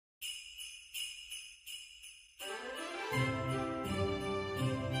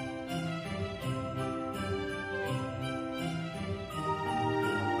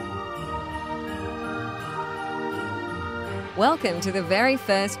Welcome to the very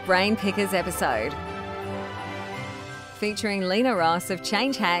first Brainpickers episode, featuring Lena of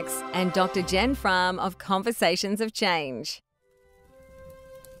Change Hacks and Dr. Jen Frahm of Conversations of Change.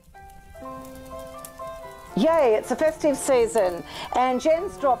 Yay, it's a festive season and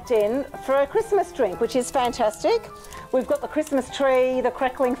Jen's dropped in for a Christmas drink, which is fantastic. We've got the Christmas tree, the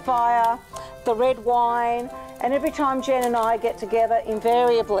crackling fire, the red wine, and every time Jen and I get together,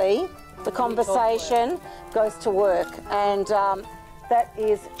 invariably the conversation goes to work, and that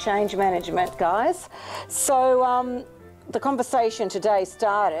is change management, guys. So the conversation today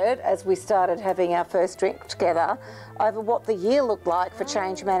started as we started having our first drink together over what the year looked like for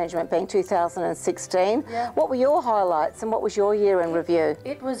change management, being 2016. Yeah. What were your highlights and what was your year in review?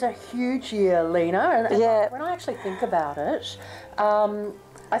 It was a huge year, Lena, and when I actually think about it,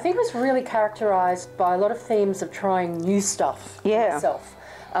 I think it was really characterised by a lot of themes of trying new stuff for myself.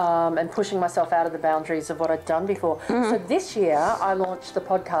 And pushing myself out of the boundaries of what I'd done before. So this year I launched the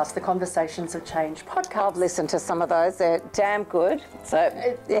podcast, the Conversations of Change podcast. I've listened to some of those, they're damn good. So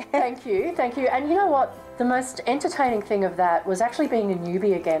Thank you. And you know what? The most entertaining thing of that was actually being a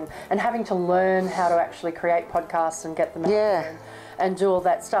newbie again and having to learn how to actually create podcasts and get them out there and do all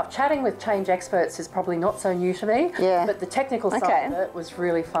that stuff. Chatting with change experts is probably not so new to me, but the technical side of it was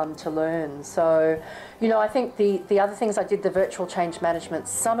really fun to learn. So, you know, I think the other things I did, the Virtual Change Management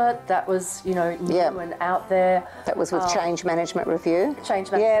Summit, that was, you know, new and out there. That was with Change Management Review.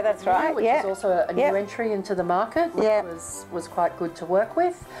 Change Management Yeah, that's right. Which is also a new entry into the market, which was quite good to work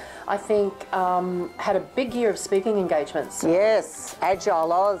with. I think had a big year of speaking engagements. Yes,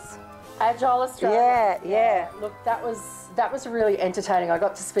 Agile Oz. Agile Australia. Yeah. Look, that was really entertaining. I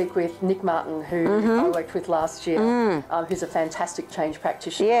got to speak with Nick Martin, who I worked with last year, who's a fantastic change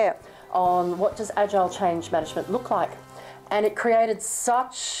practitioner, on what does Agile change management look like. And it created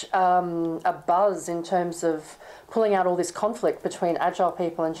such a buzz in terms of pulling out all this conflict between Agile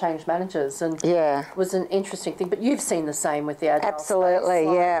people and change managers, and was an interesting thing. But you've seen the same with the Agile Absolutely,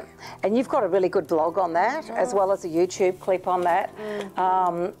 space, And you've got a really good blog on that, as well as a YouTube clip on that.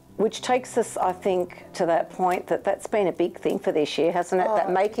 Which takes us, I think, to that point that's been a big thing for this year, hasn't it? That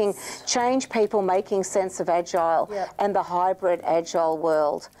making change people making sense of Agile and the hybrid Agile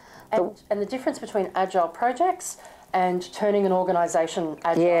world. And the difference between Agile projects and turning an organisation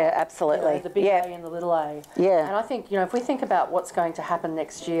Agile. Yeah, absolutely. You know, the big A and the little a. Yeah. And I think, you know, if we think about what's going to happen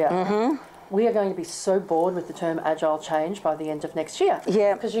next year, we are going to be so bored with the term Agile change by the end of next year.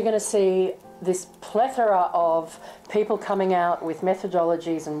 Yeah. Because you're going to see this plethora of people coming out with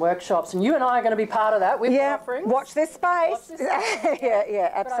methodologies and workshops, and you and I are going to be part of that with offerings. Watch this space.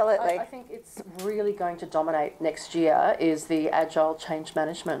 Absolutely. I think it's really going to dominate next year is the Agile change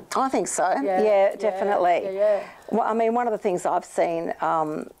management. I think so. Yeah, definitely. Well, I mean, one of the things I've seen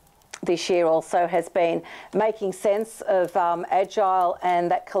this year also has been making sense of Agile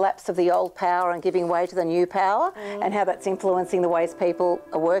and that collapse of the old power and giving way to the new power, and how that's influencing the ways people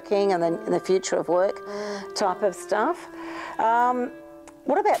are working and then in the future of work type of stuff.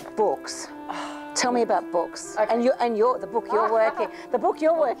 What about books? Tell me about books. Okay. And the book you're working. The book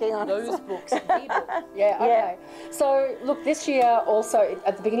you're working on. Those books. The book. Okay. So look, this year also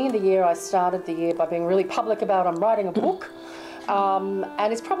at the beginning of the year, I started the year by being really public about I'm writing a book.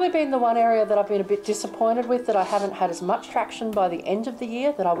 And it's probably been the one area that I've been a bit disappointed with, that I haven't had as much traction by the end of the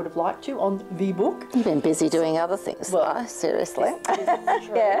year that I would have liked to on the book. You've been busy doing other things, though, seriously.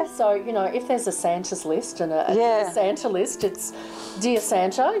 So, you know, if there's a Santa's list and a Dear Santa list, it's Dear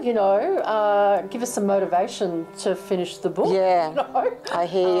Santa, you know, give us some motivation to finish the book. Yeah, you know? I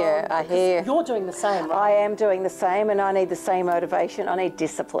hear you. You're doing the same, right? I am doing the same, and I need the same motivation. I need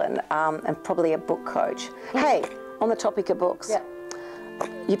discipline, and probably a book coach. Hey, on the topic of books,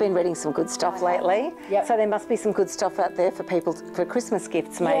 you've been reading some good stuff lately. So there must be some good stuff out there for people for Christmas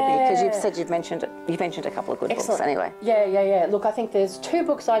gifts, maybe, because you've said you've mentioned a couple of good books anyway. Look, I think there's two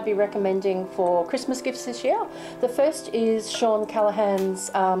books I'd be recommending for Christmas gifts this year. The first is Sean Callahan's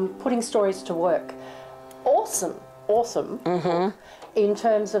Putting Stories to Work. Awesome in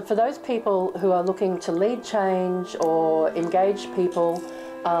terms of, for those people who are looking to lead change or engage people,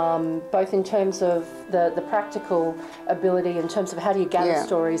 both in terms of the practical ability, in terms of how do you gather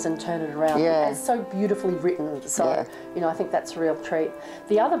stories and turn it around. It's so beautifully written, so you know, I think that's a real treat.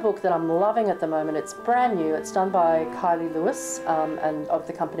 The other book that I'm loving at the moment, it's brand new, it's done by Kylie Lewis and of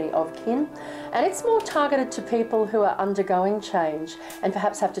the company of Kin, and it's more targeted to people who are undergoing change and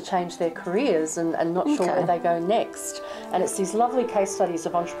perhaps have to change their careers and not sure where they go next. And it's these lovely case studies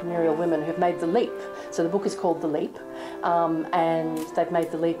of entrepreneurial women who've made the leap. So the book is called The Leap, and they've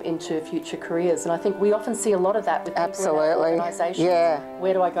made the leap into future careers. And I think we often see a lot of that with people in our organisations.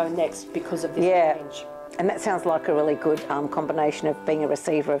 Where do I go next because of this change? And that sounds like a really good combination of being a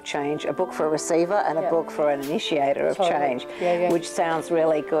receiver of change, a book for a receiver and a book for an initiator of change, which sounds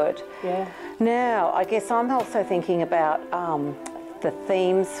really good. Yeah. Now, I guess I'm also thinking about the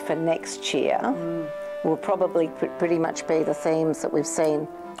themes for next year will probably pretty much be the themes that we've seen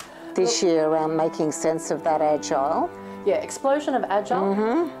this year around making sense of that agile. Yeah, explosion of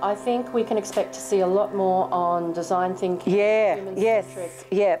agile. I think we can expect to see a lot more on design thinking. Yeah,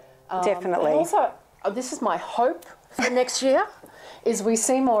 human-centric. Definitely. And also, this is my hope for next year, is we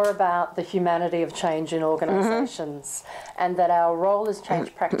see more about the humanity of change in organisations, and that our role as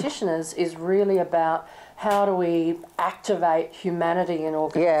change practitioners is really about how do we activate humanity in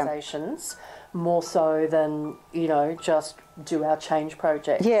organisations more so than, you know, just do our change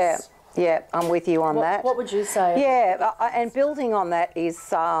projects. Yeah, I'm with you on that. What would you say? Yeah, and building on that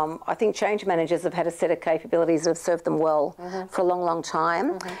is, I think change managers have had a set of capabilities that have served them well for a long, long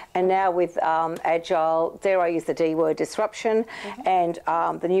time. And now with agile, dare I use the D word, disruption, and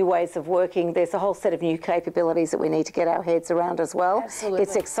the new ways of working, there's a whole set of new capabilities that we need to get our heads around as well. Absolutely.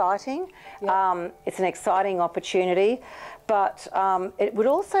 It's exciting. It's an exciting opportunity. But it would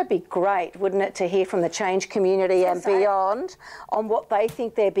also be great, wouldn't it, to hear from the change community and beyond on what they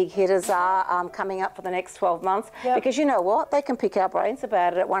think their big hitters are coming up for the next 12 months. Because you know what? They can pick our brains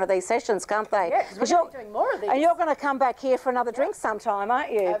about it at one of these sessions, can't they? Yeah, because we're going to be doing more of these. And you're going to come back here for another drink sometime,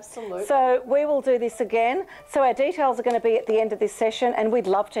 aren't you? Absolutely. So we will do this again. So our details are going to be at the end of this session, and we'd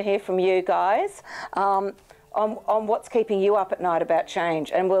love to hear from you guys on what's keeping you up at night about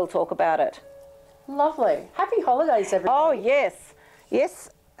change, and we'll talk about it. Lovely. Happy holidays, everybody. Oh, yes. Yes.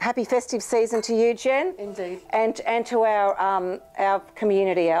 Happy festive season to you, Jen. Indeed. And to our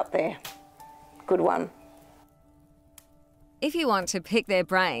community out there. Good one. If you want to pick their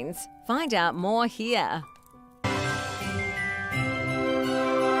brains, find out more here.